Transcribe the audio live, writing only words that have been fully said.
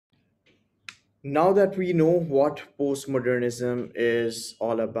Now that we know what postmodernism is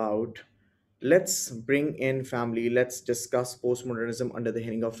all about, let's bring in family. Let's discuss postmodernism under the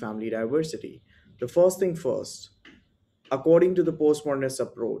heading of family diversity. The first thing first, according to the postmodernist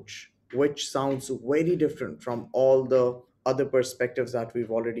approach, which sounds very different from all the other perspectives that we've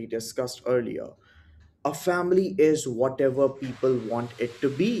already discussed earlier, a family is whatever people want it to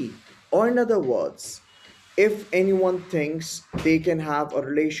be. Or, in other words, if anyone thinks they can have a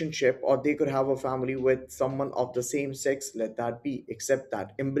relationship or they could have a family with someone of the same sex, let that be, accept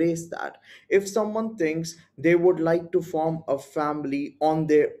that, embrace that. If someone thinks they would like to form a family on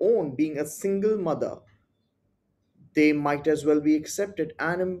their own, being a single mother, they might as well be accepted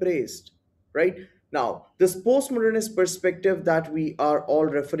and embraced, right? Now, this postmodernist perspective that we are all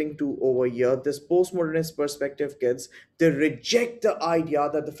referring to over here, this postmodernist perspective, kids, they reject the idea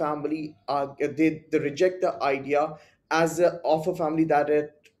that the family they reject the idea of a family that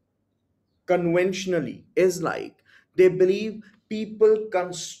it conventionally is like. They believe people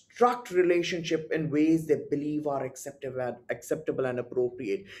construct relationship in ways they believe are acceptable and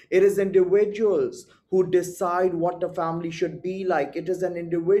appropriate. It is individuals who decide what a family should be like. It is an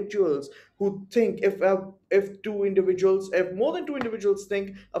individuals who think, if two individuals, if more than two individuals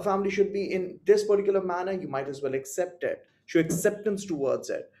think a family should be in this particular manner, you might as well accept it, show acceptance towards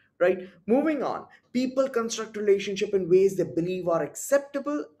it, right? Moving on, people construct relationship in ways they believe are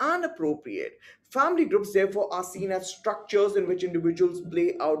acceptable and appropriate. Family groups therefore are seen as structures in which individuals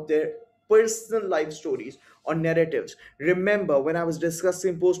play out their personal life stories or narratives. Remember, when I was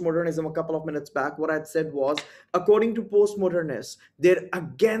discussing postmodernism a couple of minutes back, what I said was, according to postmodernists, they're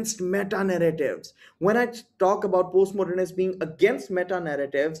against meta narratives. When I talk about postmodernists being against meta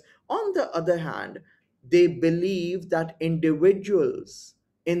narratives, on the other hand, they believe that individuals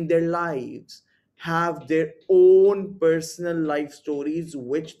in their lives have their own personal life stories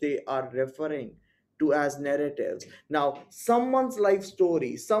which they are referring to as narratives. Now, someone's life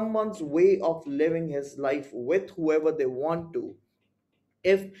story, someone's way of living his life with whoever they want to,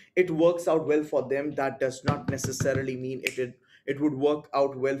 if it works out well for them, that does not necessarily mean it would work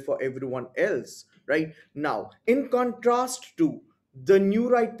out well for everyone else, right? Now, in contrast to the new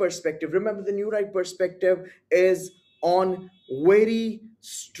right perspective, remember the new right perspective is on very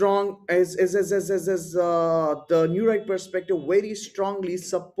strong the new right perspective very strongly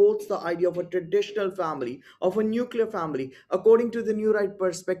supports the idea of a traditional family, of a nuclear family. According to the new right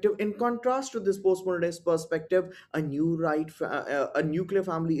perspective, in contrast to this postmodernist perspective, a nuclear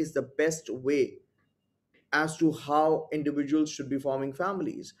family is the best way as to how individuals should be forming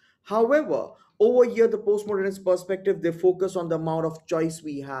families. However, over here, the postmodernist perspective, they focus on the amount of choice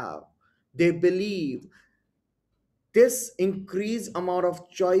we have. They believe this increased amount of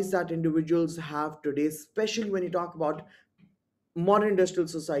choice that individuals have today, especially when you talk about modern industrial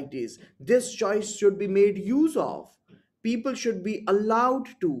societies, this choice should be made use of. People should be allowed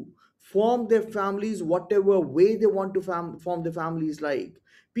to form their families whatever way they want to form their families like.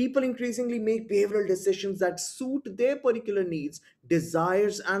 People increasingly make behavioral decisions that suit their particular needs,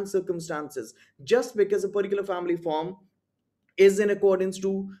 desires, and circumstances. Just because a particular family form is in accordance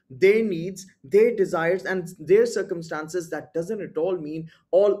to their needs, their desires, and their circumstances, that doesn't at all mean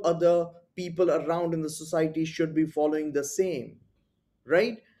all other people around in the society should be following the same,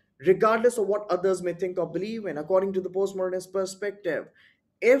 right? Regardless of what others may think or believe in, according to the postmodernist perspective,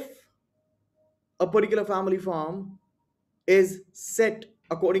 if a particular family form is set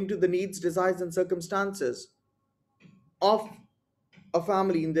according to the needs, desires, and circumstances of a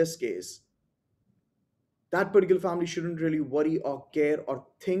family in this case, that particular family shouldn't really worry or care or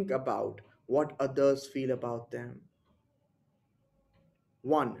think about what others feel about them.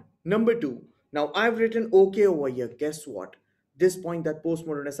 One. Number two. Now I've written okay over here. Guess what? This point that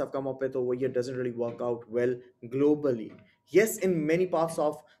postmodernists have come up with over here doesn't really work out well globally. Yes, in many parts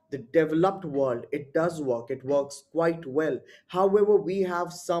of the developed world, it does work. It works quite well. However, we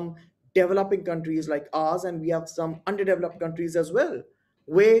have some developing countries like ours, and we have some underdeveloped countries as well,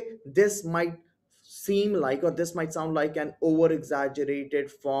 where this might seem like, or this might sound like, an over exaggerated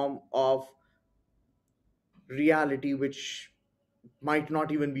form of reality which might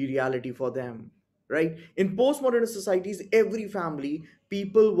not even be reality for them, right? In postmodern societies, every family,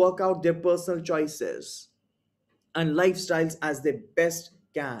 people work out their personal choices and lifestyles as they best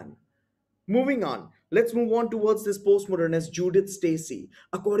can. Moving on, let's move on towards this postmodernist Judith Stacy.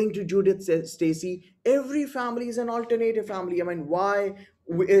 According to Judith Stacy, every family is an alternative family. I mean, why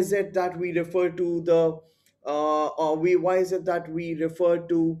is it that we refer to the or we why is it that we refer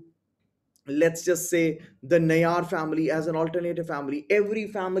to let's just say the Nayar family as an alternative family. Every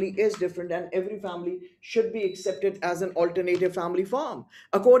family is different, and every family should be accepted as an alternative family form.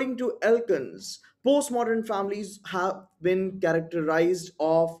 According to Elkins, postmodern families have been characterized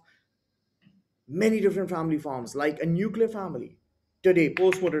of many different family forms, like a nuclear family. Today,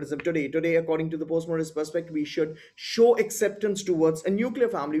 according to the postmodernist perspective, we should show acceptance towards a nuclear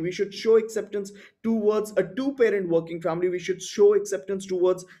family. We should show acceptance towards a two-parent working family. We should show acceptance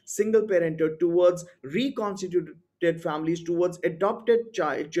towards single parenthood, towards reconstituted families, towards adopted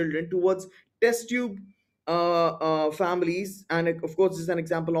children, towards test tube families. And of course, this is an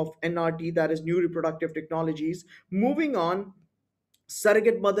example of NRT, that is new reproductive technologies. Moving on,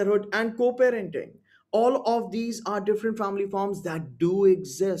 surrogate motherhood, and co parenting. All of these are different family forms that do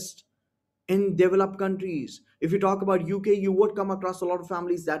exist in developed countries. If you talk about UK, you would come across a lot of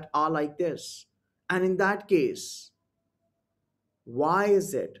families that are like this. And in that case, why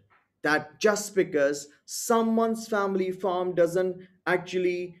is it that just because someone's family farm doesn't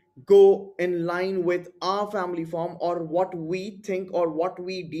actually go in line with our family farm, or what we think or what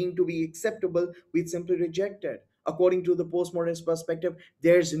we deem to be acceptable, we simply reject it? According to the postmodernist perspective,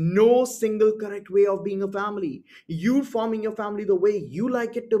 there's no single correct way of being a family. You forming your family the way you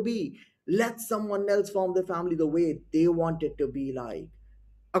like it to be. Let someone else form the family the way they want it to be like.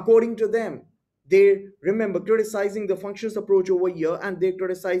 According to them, they remember criticizing the functionist approach over here, and they're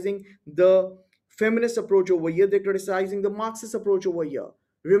criticizing the feminist approach over here, they're criticizing the Marxist approach over here.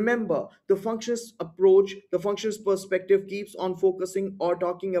 Remember, the functionist approach, the functionist perspective keeps on focusing or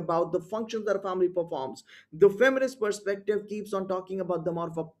talking about the functions that a family performs. The feminist perspective keeps on talking about the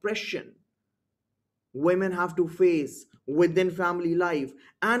amount of oppression women have to face within family life.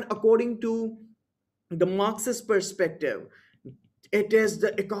 And according to the Marxist perspective, it is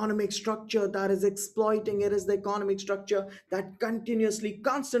the economic structure that is exploiting. It is the economic structure that continuously,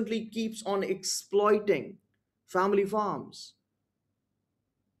 constantly keeps on exploiting family farms.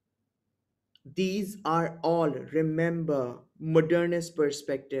 These are all, remember, modernist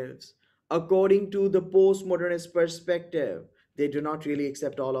perspectives. According to the postmodernist perspective, they do not really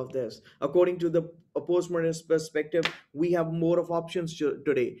accept all of this. According to the postmodernist perspective, we have more of options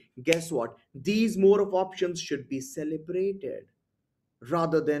today. Guess what? These more of options should be celebrated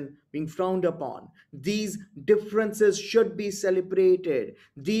rather than being frowned upon. These differences should be celebrated.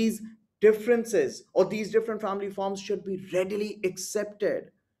 These differences or these different family forms should be readily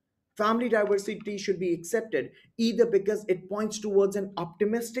accepted. Family diversity should be accepted either because it points towards an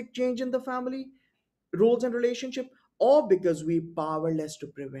optimistic change in the family roles and relationship, or because we powerless to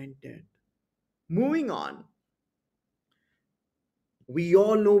prevent it. Moving on, we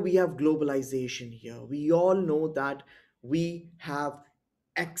all know we have globalization here. We all know that we have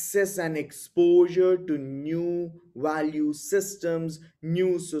access and exposure to new value systems,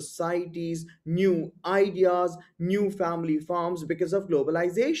 new societies, new ideas, new family forms because of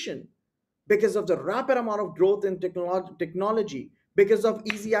globalization, because of the rapid amount of growth in technology, because of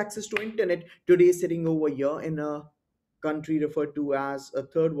easy access to internet. Today, sitting over here in a country referred to as a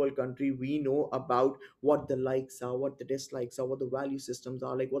third world country, we know about what the likes are, what the dislikes are, what the value systems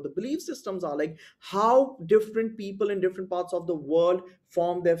are like, what the belief systems are like, how different people in different parts of the world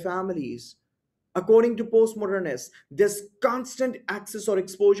form their families. According to postmodernists, this constant access or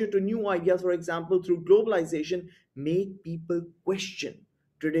exposure to new ideas, for example, through globalization, make people question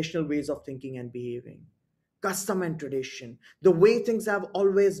traditional ways of thinking and behaving. Custom and tradition, the way things have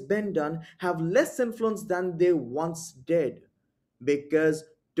always been done, have less influence than they once did, because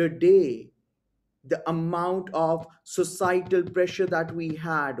today the amount of societal pressure that we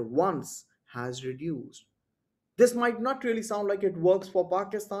had once has reduced. This might not really sound like it works for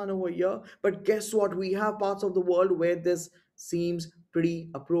Pakistan over here, but guess what? We have parts of the world where this seems pretty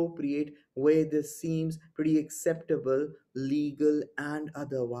appropriate, where this seems pretty acceptable, legal and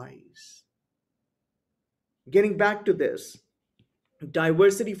otherwise. Getting back to this,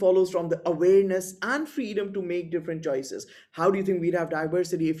 diversity follows from the awareness and freedom to make different choices. How do you think we'd have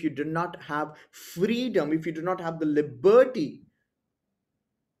diversity if you do not have freedom, if you do not have the liberty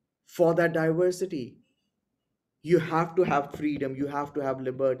for that diversity? You have to have freedom, you have to have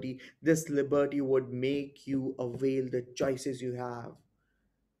liberty. This liberty would make you avail the choices you have.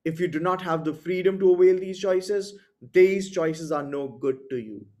 If you do not have the freedom to avail these choices are no good to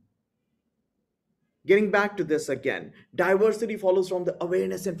you. Getting back to this again, diversity follows from the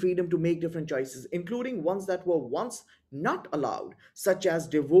awareness and freedom to make different choices, including ones that were once not allowed, such as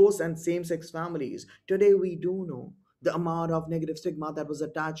divorce and same sex families. Today, we do know the amount of negative stigma that was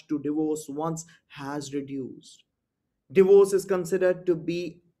attached to divorce once has reduced. Divorce is considered to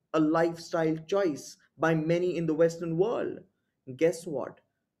be a lifestyle choice by many in the Western world. Guess what?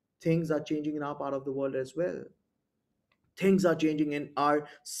 things are changing in our part of the world as well. Things are changing in our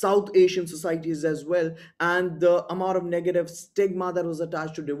South Asian societies as well, and the amount of negative stigma that was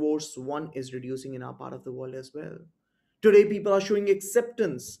attached to divorce one is reducing in our part of the world as well. Today people are showing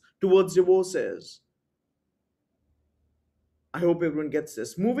acceptance towards divorces. I hope everyone gets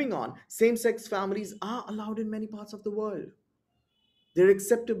this. Moving on, same-sex families are allowed in many parts of the world. They're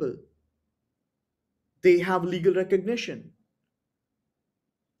acceptable. They have legal recognition.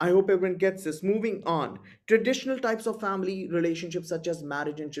 I hope everyone gets this. Moving on. Traditional types of family relationships, such as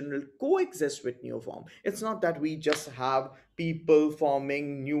marriage and children, coexist with new form. It's not that we just have people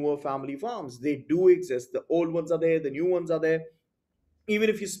forming newer family forms. They do exist. The old ones are there, the new ones are there. Even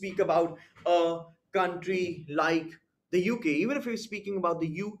if you speak about a country like the UK, even if you're speaking about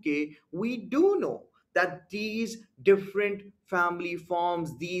the UK, we do know that these different family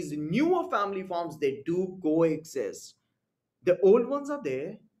forms, these newer family forms, they do coexist. The old ones are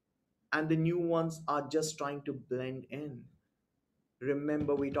there, and the new ones are just trying to blend in.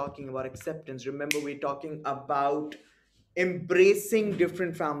 Remember, we're talking about acceptance. Remember, we're talking about embracing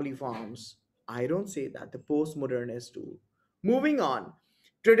different family forms. I don't say that, the postmodernists do. Moving on.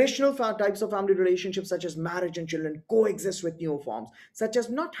 Traditional types of family relationships, such as marriage and children, coexist with new forms, such as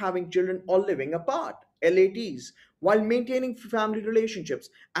not having children or living apart, LATs, while maintaining family relationships.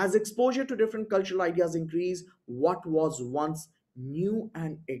 As exposure to different cultural ideas increase, what was once new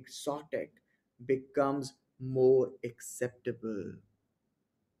and exotic becomes more acceptable.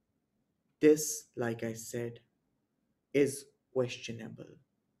 This, like I said, is questionable.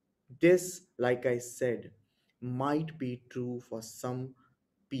 This, like I said, might be true for some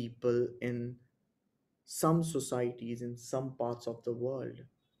people in some societies in some parts of the world.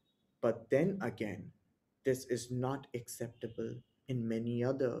 But then again, this is not acceptable in many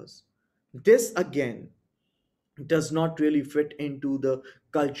others. This again does not really fit into the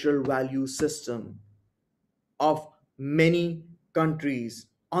cultural value system of many countries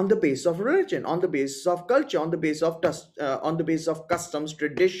on the basis of religion, on the basis of culture, on the basis of on the basis of customs,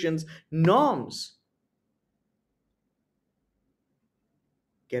 traditions, norms.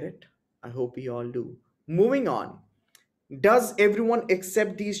 Get it? I hope we all do. Moving on. Does everyone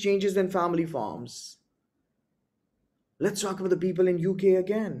accept these changes in family forms? Let's talk about the people in UK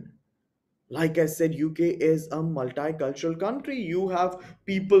again. Like I said, UK is a multicultural country. You have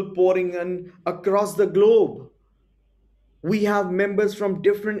people pouring in across the globe. We have members from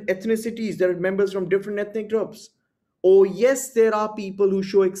different ethnicities, there are members from different ethnic groups. Oh yes, there are people who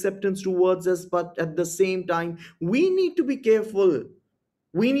show acceptance towards us, but at the same time we need to be careful.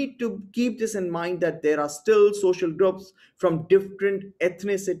 We need to keep this in mind that there are still social groups from different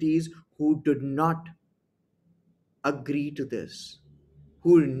ethnicities who do not agree to this,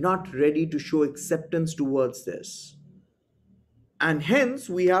 who are not ready to show acceptance towards this. And hence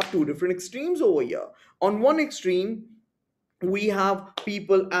we have two different extremes over here. On one extreme, we have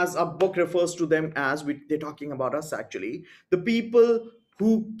people, as a book refers to them as, they're talking about us actually, the people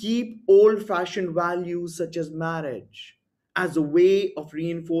who keep old fashioned values such as marriage as a way of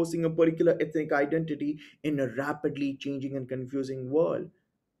reinforcing a particular ethnic identity in a rapidly changing and confusing world.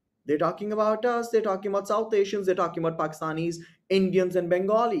 They're talking about us, they're talking about South Asians, they're talking about Pakistanis, Indians, and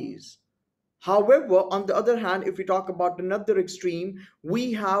Bengalis. However, on the other hand, if we talk about another extreme,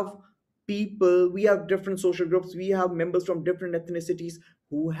 we have people, we have different social groups, we have members from different ethnicities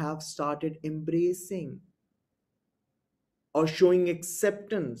who have started embracing or showing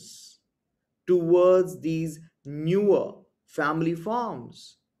acceptance towards these newer family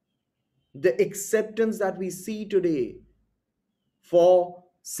forms. The acceptance that we see today for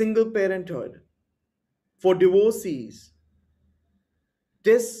single parenthood, for divorcees,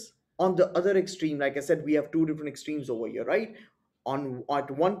 this, on the other extreme, like I said, we have two different extremes over here, right? On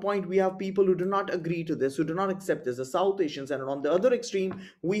at one point we have people who do not agree to this, who do not accept this, the South Asians, and on the other extreme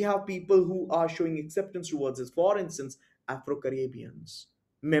we have people who are showing acceptance towards this, for instance, Afro-Caribbeans,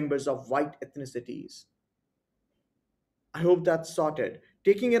 members of white ethnicities. I hope that's sorted.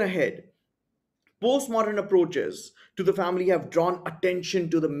 Taking it ahead, postmodern approaches to the family have drawn attention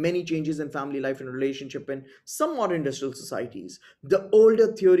to the many changes in family life and relationship in some modern industrial societies. The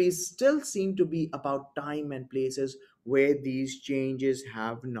older theories still seem to be about time and places where these changes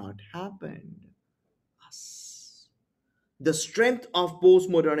have not happened. Us. The strength of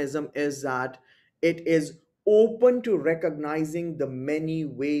postmodernism is that it is open to recognizing the many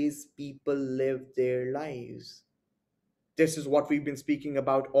ways people live their lives. This is what we've been speaking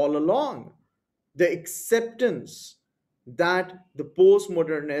about all along, the acceptance that the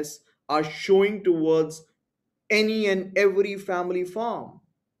postmodernists are showing towards any and every family form.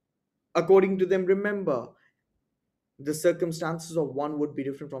 According to them, remember, The circumstances of one would be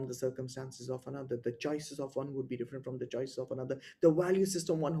different from the circumstances of another. The choices of one would be different from the choices of another. The value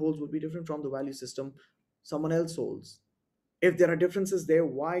system one holds would be different from the value system someone else holds. If there are differences there,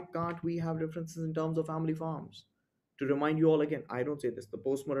 why can't we have differences in terms of family farms? To remind you all again, I don't say this, the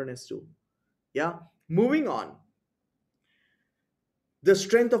postmodernists do. Yeah. Moving on. The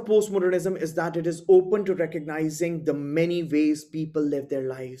strength of postmodernism is that it is open to recognizing the many ways people live their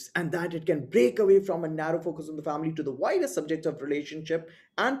lives, and that it can break away from a narrow focus on the family to the wider subject of relationship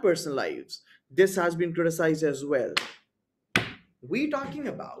and personal lives. This has been criticized as well. We talking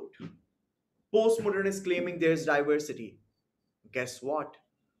about postmodernists claiming there's diversity. Guess what?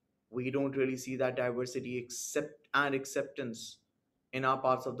 We don't really see that diversity acceptance in our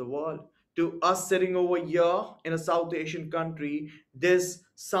parts of the world. To us sitting over here in a South Asian country, this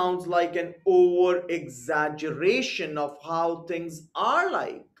sounds like an over exaggeration of how things are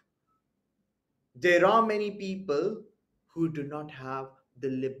like. There are many people who do not have the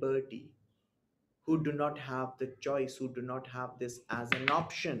liberty, who do not have the choice, who do not have this as an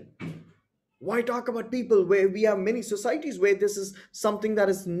option. Why talk about people where we have many societies where this is something that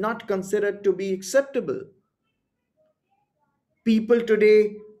is not considered to be acceptable? People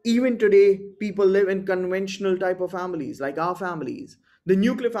today, even today, people live in conventional type of families like our families. The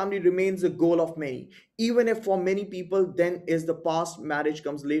nuclear family remains the goal of many, even if for many people then is the past, marriage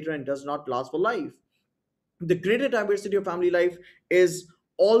comes later and does not last for life. The greater diversity of family life is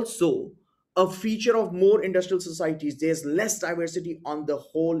also a feature of more industrial societies. There's less diversity on the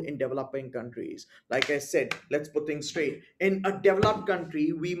whole in developing countries. Like I said, let's put things straight. In a developed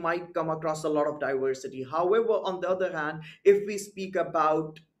country, we might come across a lot of diversity. However, on the other hand, if we speak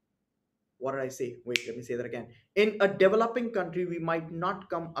about, what did I say? Wait, let me say that again. In a developing country, we might not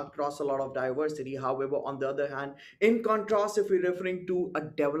come across a lot of diversity. However, on the other hand, in contrast, if we're referring to a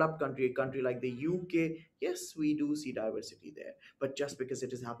developed country, a country like the UK, yes, we do see diversity there. But just because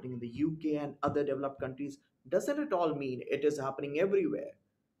it is happening in the UK and other developed countries, doesn't it all mean it is happening everywhere?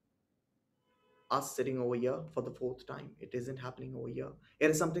 Us sitting over here for the fourth time, it isn't happening over here.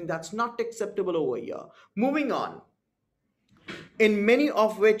 It is something that's not acceptable over here. Moving on, in many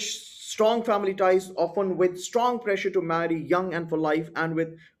of which strong family ties, often with strong pressure to marry young and for life, and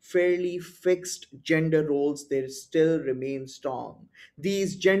with fairly fixed gender roles, they still remain strong.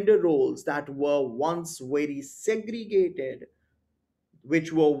 These gender roles that were once very segregated,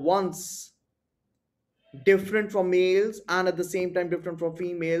 which were once different from males and at the same time different from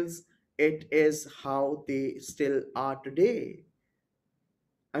females, it is how they still are today.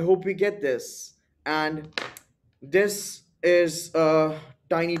 I hope we get this. And this is a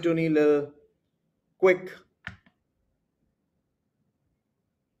tiny, tiny little quick,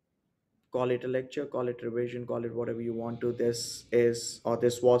 call it a lecture, call it revision, call it whatever you want to. This is, or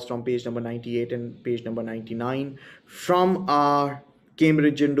this was from page number 98 and page number 99 from our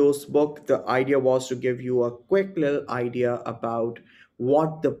Cambridge Indoors book. The idea was to give you a quick little idea about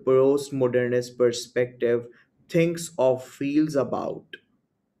what the postmodernist perspective thinks or feels about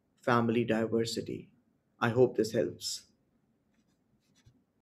family diversity. I hope this helps.